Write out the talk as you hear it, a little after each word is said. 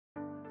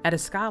At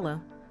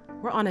Eskala,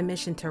 we're on a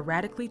mission to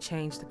radically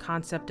change the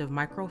concept of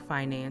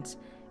microfinance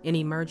in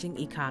emerging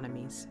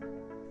economies.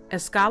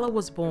 Eskala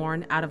was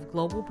born out of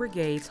Global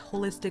Brigades'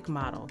 holistic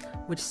model,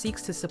 which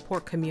seeks to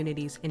support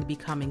communities in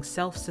becoming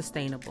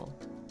self-sustainable.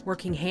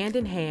 Working hand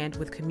in hand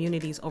with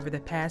communities over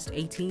the past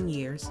 18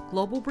 years,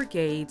 Global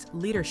Brigades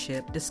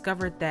leadership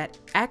discovered that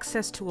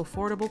access to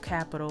affordable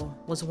capital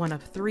was one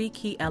of 3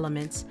 key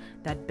elements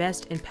that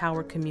best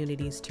empowered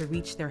communities to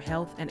reach their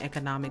health and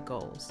economic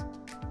goals.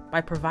 By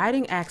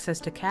providing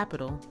access to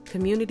capital,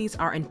 communities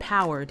are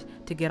empowered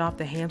to get off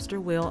the hamster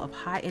wheel of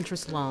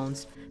high-interest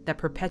loans that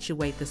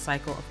perpetuate the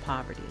cycle of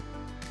poverty.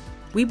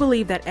 We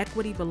believe that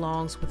equity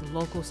belongs with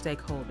local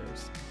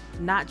stakeholders,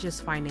 not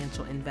just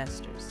financial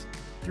investors.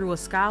 Through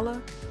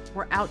Eskala,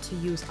 we're out to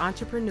use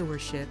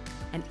entrepreneurship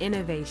and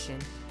innovation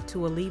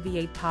to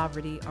alleviate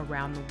poverty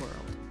around the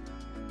world.